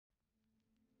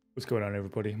What's going on,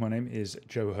 everybody? My name is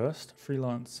Joe Hirst,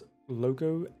 freelance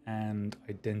logo and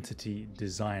identity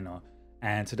designer.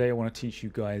 And today I want to teach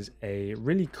you guys a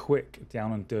really quick,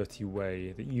 down and dirty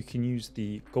way that you can use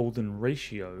the golden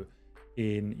ratio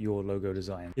in your logo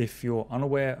design. If you're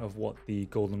unaware of what the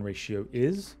golden ratio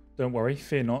is, don't worry,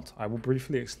 fear not. I will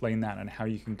briefly explain that and how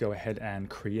you can go ahead and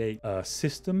create a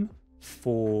system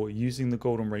for using the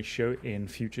golden ratio in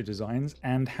future designs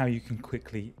and how you can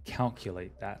quickly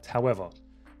calculate that. However,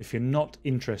 if you're not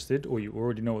interested, or you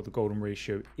already know what the golden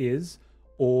ratio is,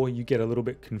 or you get a little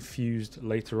bit confused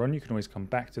later on, you can always come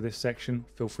back to this section.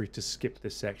 Feel free to skip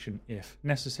this section if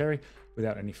necessary.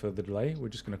 Without any further delay, we're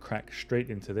just going to crack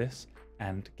straight into this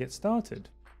and get started.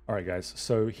 All right, guys,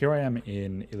 so here I am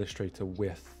in Illustrator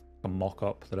with a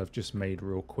mock-up that I've just made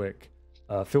real quick.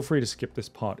 Feel free to skip this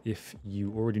part if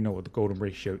you already know what the golden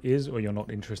ratio is, or you're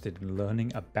not interested in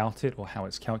learning about it or how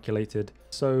it's calculated.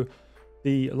 So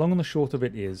the long and the short of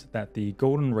it is that the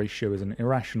golden ratio is an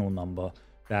irrational number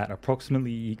that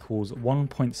approximately equals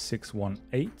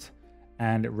 1.618,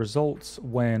 and it results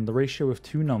when the ratio of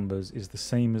two numbers is the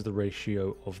same as the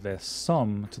ratio of their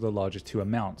sum to the larger two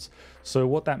amounts. So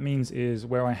what that means is,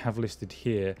 where I have listed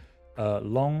here,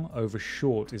 long over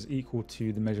short is equal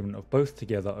to the measurement of both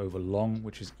together over long,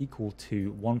 which is equal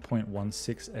to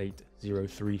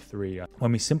 1.168033.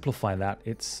 When we simplify that,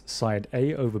 it's side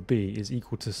A over B is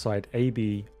equal to side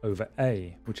AB over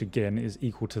A, which again is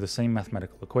equal to the same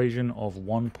mathematical equation of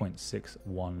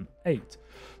 1.618.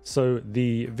 So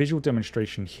the visual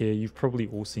demonstration here, you've probably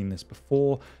all seen this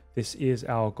before. This is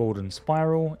our golden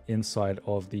spiral inside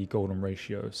of the golden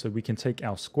ratio. So we can take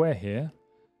our square here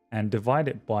and divide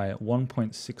it by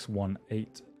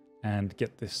 1.618 and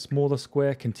get this smaller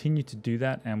square. Continue to do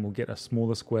that and we'll get a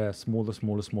smaller square, smaller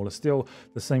still.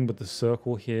 The same with the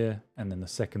circle here, and then the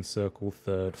second circle,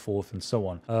 third, fourth, and so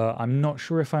on. I'm not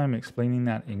sure if I'm explaining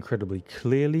that incredibly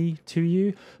clearly to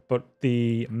you, but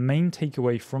the main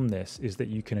takeaway from this is that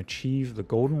you can achieve the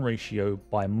golden ratio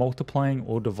by multiplying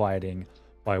or dividing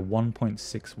by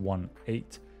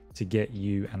 1.618 to get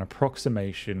you an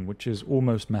approximation which is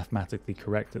almost mathematically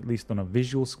correct, at least on a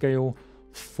visual scale,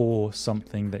 for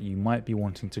something that you might be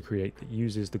wanting to create that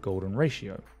uses the golden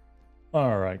ratio.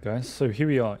 All right, guys, so here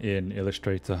we are in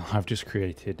Illustrator. I've just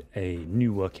created a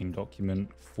new working document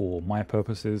for my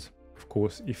purposes. Of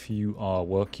course, if you are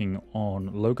working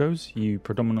on logos, you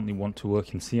predominantly want to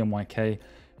work in CMYK,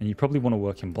 and you probably want to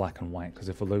work in black and white, because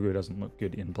if a logo doesn't look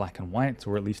good in black and white,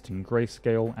 or at least in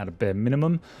grayscale at a bare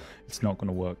minimum, it's not going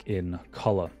to work in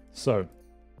color. So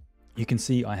you can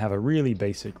see I have a really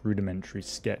basic rudimentary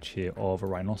sketch here of a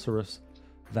rhinoceros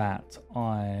that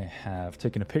I have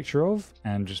taken a picture of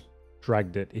and just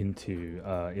dragged it into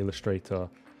Illustrator.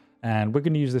 And we're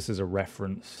going to use this as a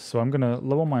reference. So I'm going to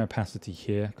lower my opacity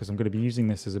here because I'm going to be using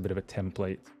this as a bit of a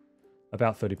template.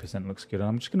 About 30% looks good. And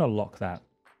I'm just going to lock that.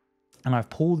 And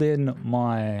I've pulled in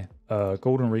my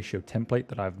golden ratio template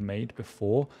that I've made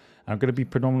before. And I'm going to be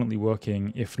predominantly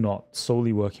working, if not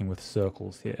solely working, with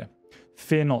circles here.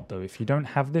 Fear not though, if you don't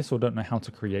have this or don't know how to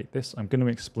create this, I'm going to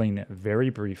explain it very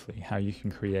briefly how you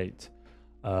can create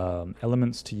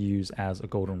elements to use as a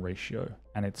golden ratio.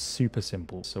 And it's super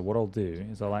simple. So what I'll do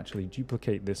is I'll actually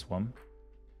duplicate this one,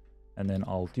 and then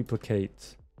I'll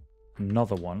duplicate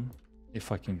another one.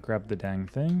 If I can grab the dang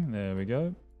thing, there we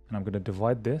go. And I'm going to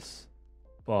divide this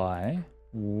by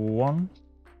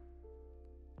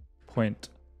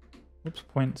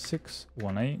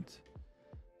 0.618.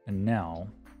 And now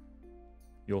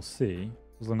you'll see,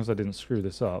 as long as I didn't screw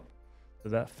this up,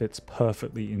 that fits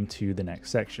perfectly into the next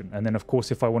section. And then of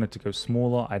course, if I wanted to go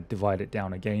smaller, I'd divide it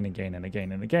down again.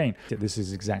 This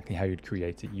is exactly how you'd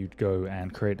create it. You'd go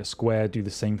and create a square, do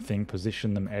the same thing,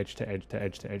 position them edge to edge to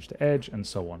edge to edge to edge, and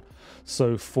so on.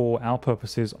 So for our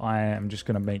purposes, I am just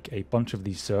going to make a bunch of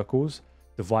these circles,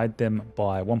 divide them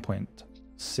by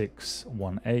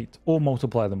 1.618, or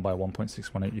multiply them by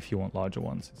 1.618 if you want larger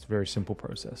ones. It's a very simple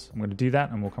process. I'm going to do that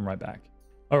and we'll come right back.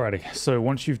 Alrighty, so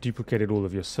once you've duplicated all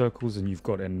of your circles and you've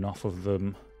got enough of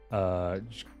them,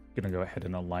 just gonna go ahead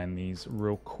and align these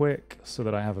real quick so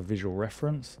that I have a visual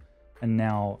reference. And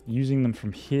now using them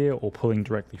from here or pulling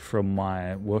directly from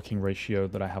my working ratio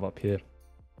that I have up here,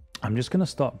 I'm just gonna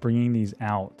start bringing these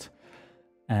out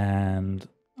and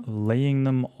laying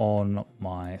them on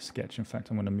my sketch. In fact,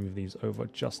 I'm gonna move these over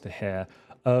just a hair.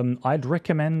 I'd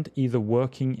recommend either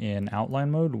working in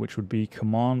outline mode, which would be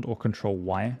Command or Control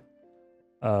Y,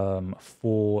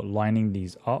 for lining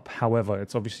these up. However,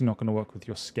 it's obviously not going to work with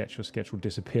your sketch. Your sketch will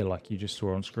disappear like you just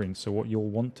saw on screen. So what you'll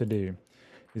want to do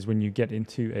is, when you get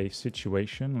into a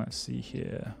situation, let's see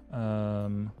here,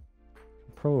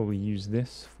 probably use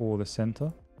this for the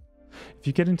center. If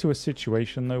you get into a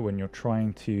situation though when you're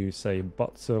trying to say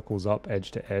butt circles up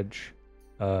edge to edge,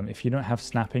 if you don't have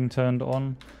snapping turned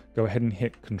on, go ahead and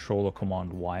hit Control or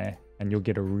Command Y, and you'll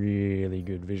get a really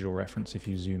good visual reference if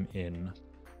you zoom in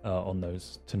on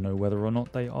those to know whether or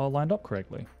not they are lined up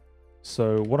correctly.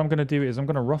 So what I'm going to do is I'm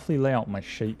going to roughly lay out my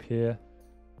shape here.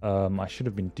 I should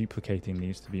have been duplicating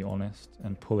these, to be honest,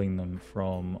 and pulling them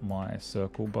from my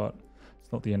circle, but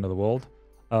it's not the end of the world.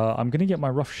 I'm going to get my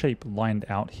rough shape lined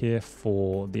out here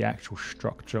for the actual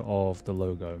structure of the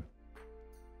logo.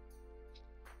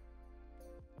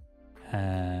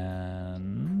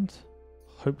 And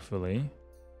hopefully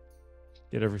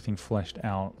get everything fleshed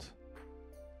out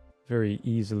very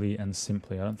easily and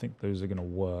simply. I don't think those are going to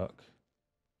work.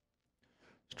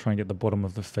 Let's try and get the bottom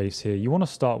of the face here. You want to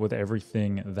start with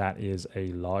everything that is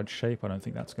a large shape. I don't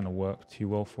think that's going to work too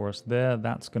well for us there.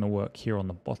 That's going to work here on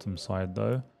the bottom side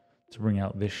though, to bring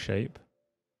out this shape.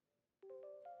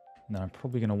 And then I'm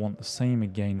probably going to want the same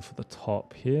again for the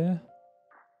top here.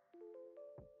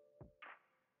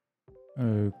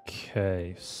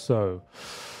 Okay, so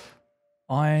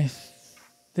I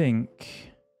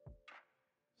think,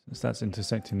 since that's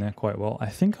intersecting there quite well, I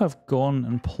think I've gone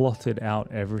and plotted out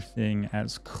everything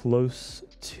as close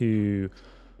to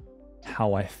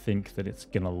how I think that it's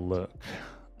gonna look.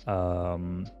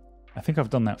 I think I've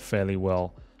done that fairly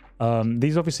well.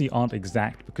 These obviously aren't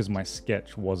exact because my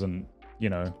sketch wasn't, you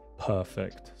know,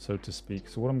 perfect, so to speak.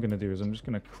 So what I'm gonna do is I'm just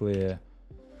gonna clear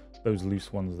those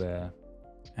loose ones there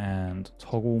and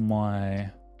toggle my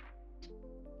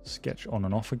sketch on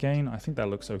and off again. I think that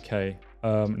looks okay.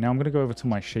 Now I'm going to go over to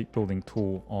my shape building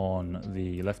tool on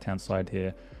the left hand side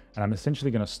here, and I'm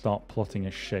essentially going to start plotting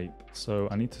a shape. So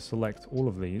I need to select all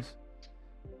of these,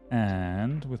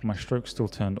 and with my stroke still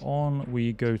turned on,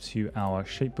 we go to our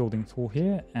shape building tool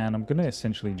here, and I'm going to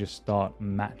essentially just start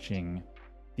matching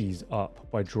these up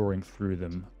by drawing through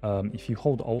them. If you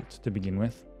hold Alt to begin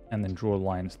with and then draw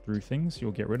lines through things,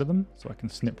 you'll get rid of them. So I can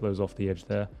snip those off the edge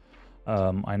there.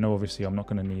 I know obviously I'm not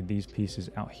going to need these pieces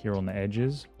out here on the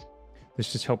edges.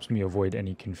 This just helps me avoid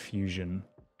any confusion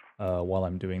while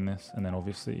I'm doing this. And then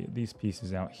obviously these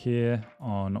pieces out here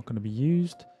are not going to be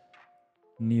used.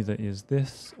 Neither is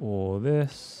this or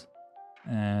this.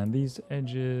 And these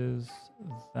edges,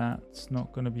 that's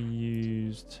not going to be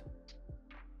used.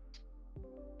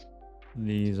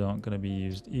 These aren't going to be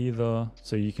used either.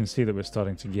 So you can see that we're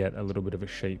starting to get a little bit of a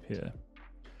shape here.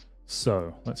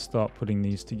 So let's start putting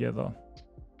these together.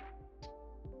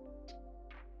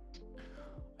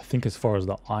 I think as far as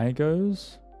the eye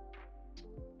goes,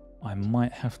 I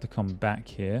might have to come back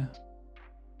here.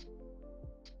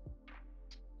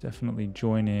 Definitely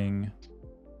joining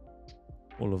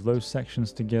all of those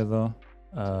sections together.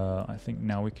 I think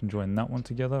now we can join that one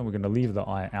together. We're going to leave the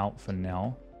eye out for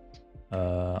now.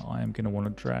 I am going to want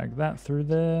to drag that through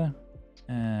there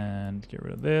and get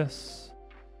rid of this.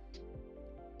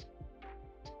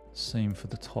 Same for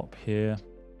the top here.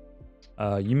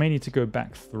 You may need to go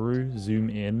back through, zoom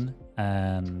in,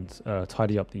 and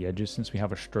tidy up the edges. Since we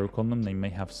have a stroke on them, they may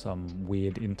have some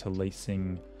weird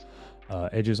interlacing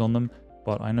edges on them.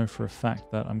 But I know for a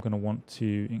fact that I'm going to want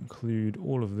to include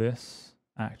all of this.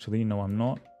 Actually, no, I'm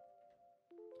not.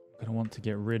 I'm going to want to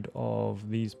get rid of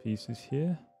these pieces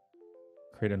here.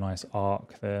 Create a nice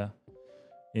arc there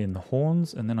in the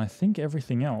horns. And then I think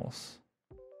everything else,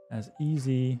 as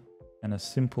easy and as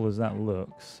simple as that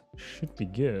looks, should be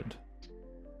good.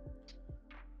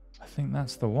 I think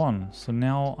that's the one. So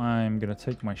now I'm going to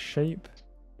take my shape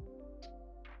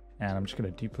and I'm just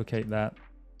going to duplicate that.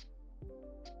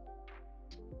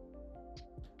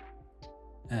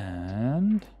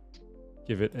 And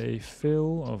give it a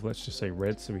fill of, let's just say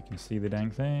red so we can see the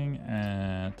dang thing,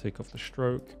 and take off the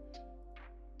stroke.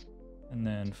 And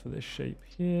then for this shape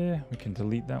here, we can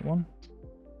delete that one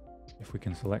if we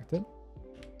can select it.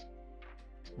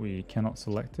 We cannot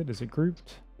select it. Is it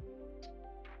grouped?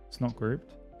 It's not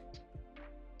grouped.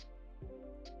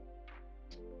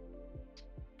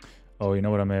 Oh, you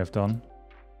know what I may have done?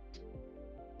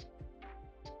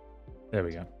 There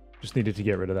we go. Just needed to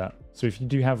get rid of that. So if you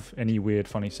do have any weird,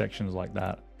 funny sections like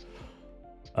that,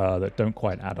 that don't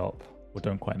quite add up or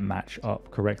don't quite match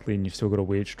up correctly, and you've still got a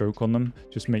weird stroke on them,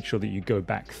 just make sure that you go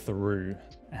back through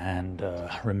and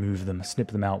remove them, snip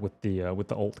them out with the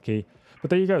Alt key.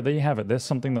 But there you go. There you have it. There's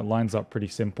something that lines up pretty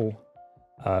simple,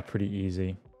 pretty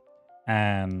easy.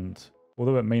 And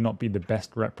although it may not be the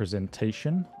best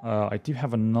representation, I do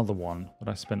have another one that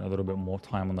I spent a little bit more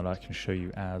time on that I can show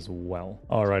you as well.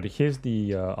 Alrighty, here's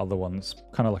the other one. It's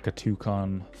kind of like a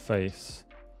toucan face.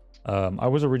 I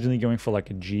was originally going for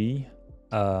like a G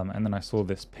And then I saw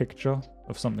this picture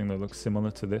of something that looks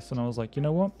similar to this, and I was like, you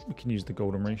know what? We can use the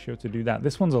golden ratio to do that.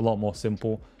 This one's a lot more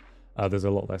simple. There's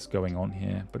a lot less going on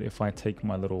here. But if I take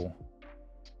my little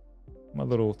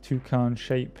toucan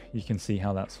shape, you can see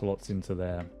how that slots into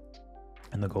there.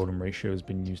 And the golden ratio has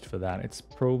been used for that. It's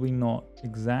probably not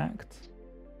exact,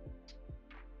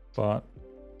 but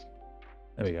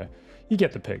there we go. You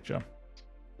get the picture.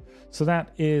 So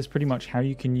that is pretty much how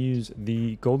you can use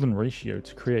the golden ratio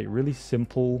to create really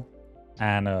simple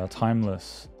and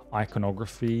timeless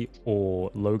iconography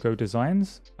or logo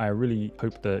designs. I really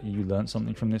hope that you learned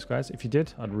something from this, guys. If you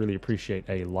did, I'd really appreciate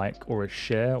a like or a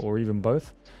share or even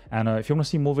both. And if you want to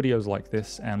see more videos like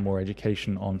this and more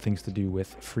education on things to do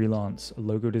with freelance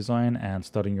logo design and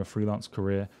starting your freelance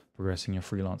career, progressing your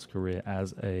freelance career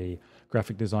as a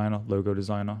graphic designer, logo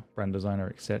designer, brand designer,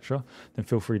 etc., then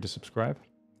feel free to subscribe.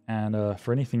 And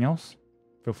for anything else,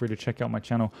 feel free to check out my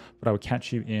channel. But I will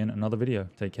catch you in another video.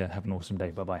 Take care. Have an awesome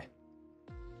day. Bye-bye.